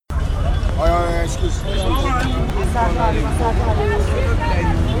Excuse.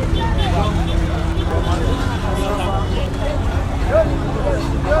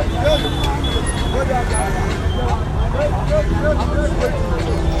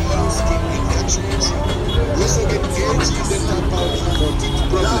 Also get AG dental powder for teeth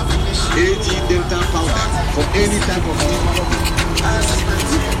problem. AG dental powder for any type of teeth problem.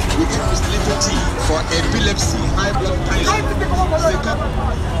 We give this little tea for epilepsy, high blood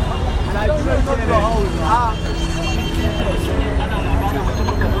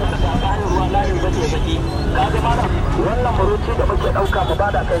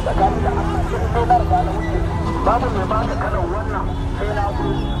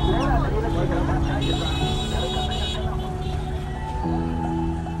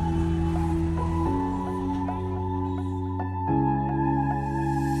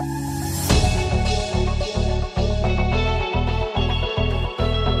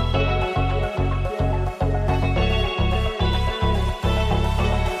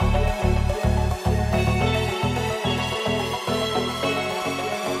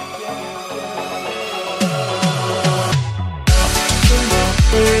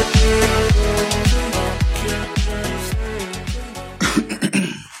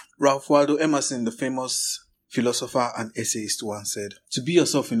Ralph Waldo Emerson, the famous philosopher and essayist, once said, "To be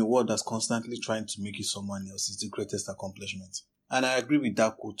yourself in a world that's constantly trying to make you someone else is the greatest accomplishment." And I agree with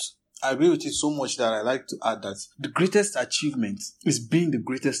that quote. I agree with it so much that I like to add that the greatest achievement is being the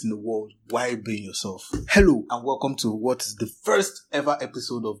greatest in the world while being yourself. Hello and welcome to what is the first ever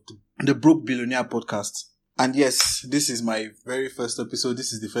episode of the Broke Billionaire podcast. And yes, this is my very first episode.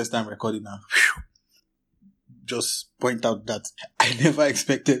 This is the first time recording now. Just point out that I never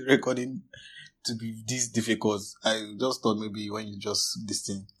expected recording to be this difficult. I just thought maybe when you just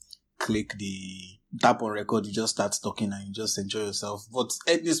click the tap on record, you just start talking and you just enjoy yourself. But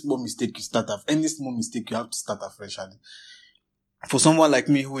any small mistake you have to start afresh. And for someone like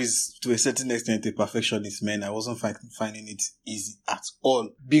me who is to a certain extent a perfectionist, man, I wasn't finding it easy at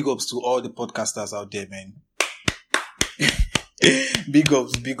all. Big ups to all the podcasters out there, man. Big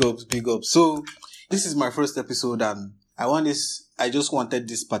ups. So this is my first episode and I just wanted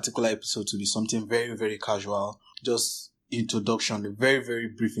this particular episode to be something very, very casual. Just introduction, a very, very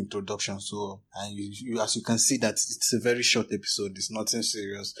brief introduction. So, and you as you can see that it's a very short episode. It's nothing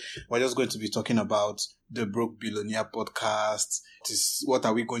serious. We're just going to be talking about the Broke Billionaire podcast. What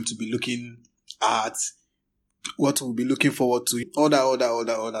are we going to be looking at? What we'll be looking forward to? All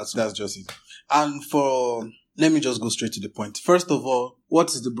that. So that's just it. And let me just go straight to the point. First of all,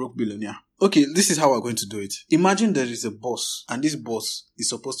 what is the Broke Billionaire? Okay, this is how we're going to do it. Imagine there is a boss, and this boss is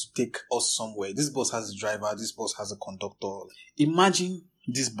supposed to take us somewhere. This boss has a driver, this boss has a conductor. Imagine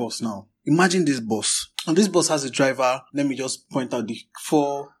this boss now. Imagine this boss. And this boss has a driver. Let me just point out the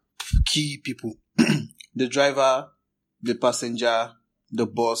 4 key people. The driver, the passenger, the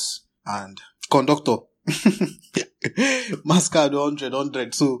boss, and conductor. Mascard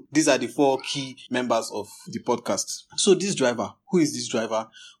 100. So these are the 4 key members of the podcast. So this driver, who is this driver?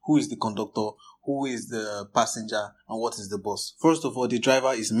 Who is the conductor? Who is the passenger? And what is the boss? First of all, the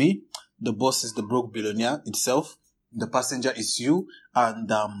driver is me. The boss is the Broke Billionaire itself. The passenger is you. And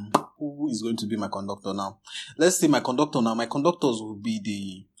who is going to be my conductor now? Let's say my conductor now. My conductors will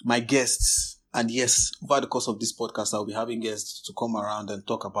be my guests. And yes, over the course of this podcast, I'll be having guests to come around and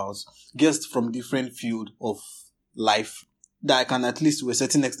talk about guests from different field of life that I can at least to a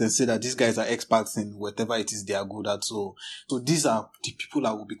certain extent say that these guys are experts in whatever it is they are good at. So these are the people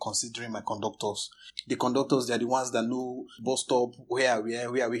I will be considering my conductors. The conductors, they are the ones that know bus stop, where are we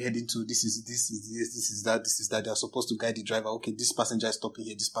heading to, this is that. They are supposed to guide the driver. Okay, this passenger is stopping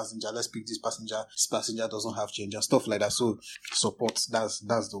here, this passenger, let's pick this passenger doesn't have change and stuff like that. So support, that's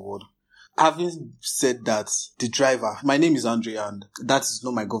the word. Having said that, the driver, my name is Andre and that is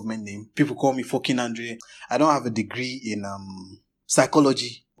not my government name. People call me fucking Andre. I don't have a degree in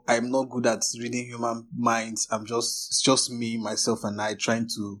psychology. I'm not good at reading human minds. It's just me, myself and I trying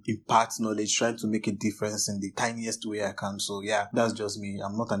to impart knowledge, trying to make a difference in the tiniest way I can. So yeah, that's just me.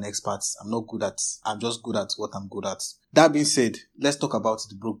 I'm not an expert. I'm just good at what I'm good at. That being said, let's talk about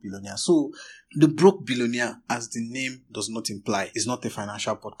the Broke Billionaire. So the Broke Billionaire, as the name does not imply, is not a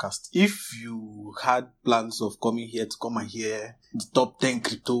financial podcast. If you had plans of coming here to come and hear the top 10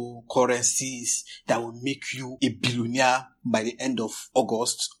 cryptocurrencies that will make you a billionaire by the end of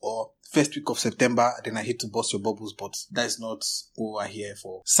August or first week of September, then I hate to bust your bubbles, but that is not what we're here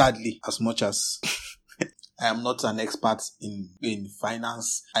for. Sadly, as much as I am not an expert in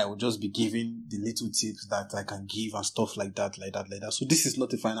finance. I will just be giving the little tips that I can give and stuff like that. So this is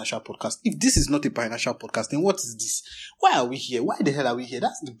not a financial podcast. If this is not a financial podcast, then what is this? Why are we here? Why the hell are we here?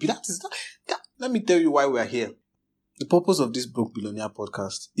 Let me tell you why we are here. The purpose of this Broke Billionaire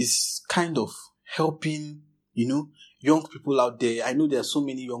podcast is kind of helping, young people out there. I know there are so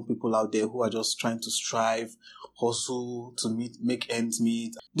many young people out there who are just trying to strive, hustle to make ends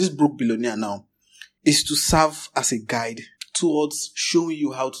meet. This Broke Billionaire now is to serve as a guide towards showing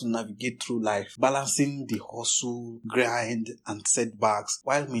you how to navigate through life, balancing the hustle, grind, and setbacks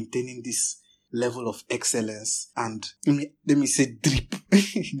while maintaining this level of excellence. And let me say drip.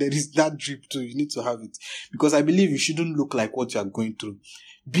 There is that drip too. You need to have it, because I believe you shouldn't look like what you are going through.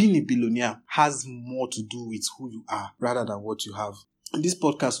 Being a billionaire has more to do with who you are rather than what you have. And this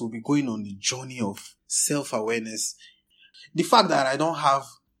podcast will be going on a journey of self-awareness. The fact that I don't have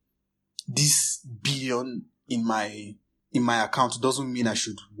this billion in my account doesn't mean I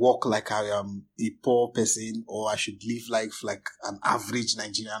should walk like I am a poor person, or I should live life like an average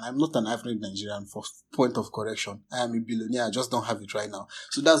Nigerian. I'm not an average Nigerian, for point of correction. I am a billionaire. I just don't have it right now.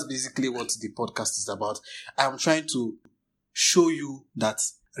 So that's basically what the podcast is about. I'm trying to show you that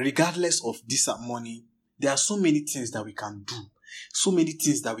regardless of this money, there are so many things that we can do, so many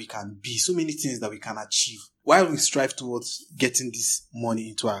things that we can be, so many things that we can achieve while we strive towards getting this money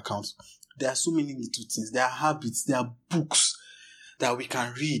into our accounts. There are so many little things. There are habits, there are books that we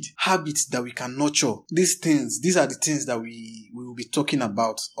can read, habits that we can nurture. These are the things that we will be talking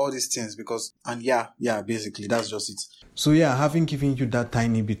about, all these things, basically that's just it. So having given you that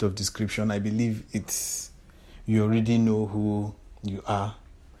tiny bit of description, I believe you already know who you are.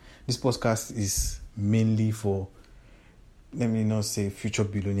 This podcast is mainly for, let me not say future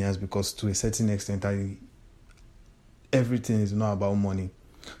billionaires, because to a certain extent, everything is not about money.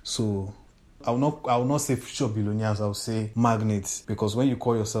 So I will not say future billionaires, I will say magnates, because when you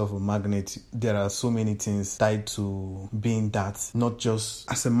call yourself a magnate, there are so many things tied to being that. Not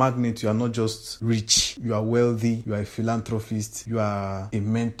just as a magnate, you are not just rich, you are wealthy, you are a philanthropist, you are a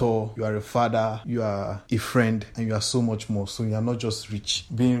mentor, you are a father, you are a friend, and you are so much more. So you are not just rich.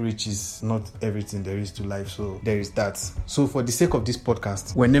 Being rich is not everything there is to life, so there is that. So for the sake of this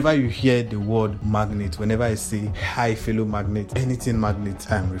podcast, whenever you hear the word magnate, whenever I say hi fellow magnate, anything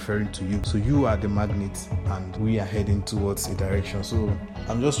magnate, I am referring to you. So you are the magnet and we are heading towards a direction. So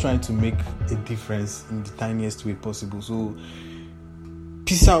I'm just trying to make a difference in the tiniest way possible. So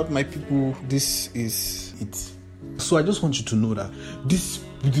peace out, my people. This is it. So I just want you to know that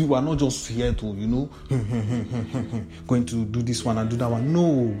we are not just here to, going to do this one and do that one.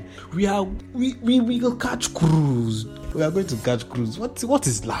 No, we will catch cruise. We are going to catch cruise. What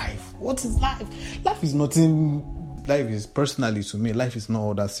is life? What is life? Life is nothing. Life is, personally to me, life is not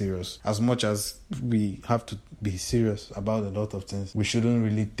all that serious. As much as we have to be serious about a lot of things, we shouldn't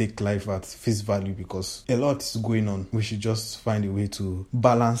really take life at face value, because a lot is going on. We should just find a way to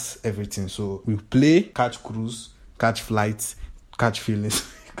balance everything. So we play, catch cruise, catch flights, catch feelings,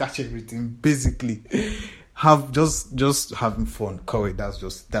 catch everything. Basically, have just having fun. Corey, that's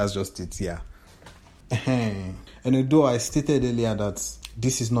just it. Yeah. And although I stated earlier that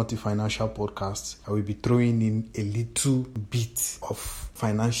this is not a financial podcast, I will be throwing in a little bit of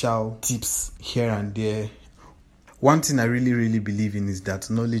financial tips here and there. One thing I really, really believe in is that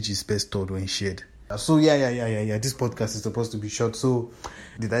knowledge is best stored when shared. So this podcast is supposed to be short. So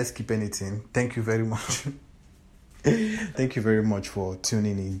did I skip anything? Thank you very much. Thank you very much for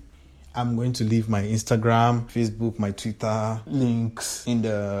tuning in. I'm going to leave my Instagram, Facebook, my Twitter links in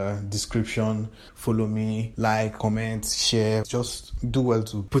the description. Follow me, like, comment, share. Just do well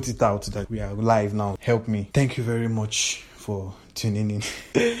to put it out that we are live now. Help me. Thank you very much for tuning in.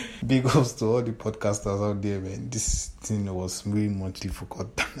 Big ups to all the podcasters out there, man. This thing was way more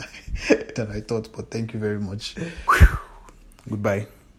difficult than I thought, but thank you very much. Goodbye.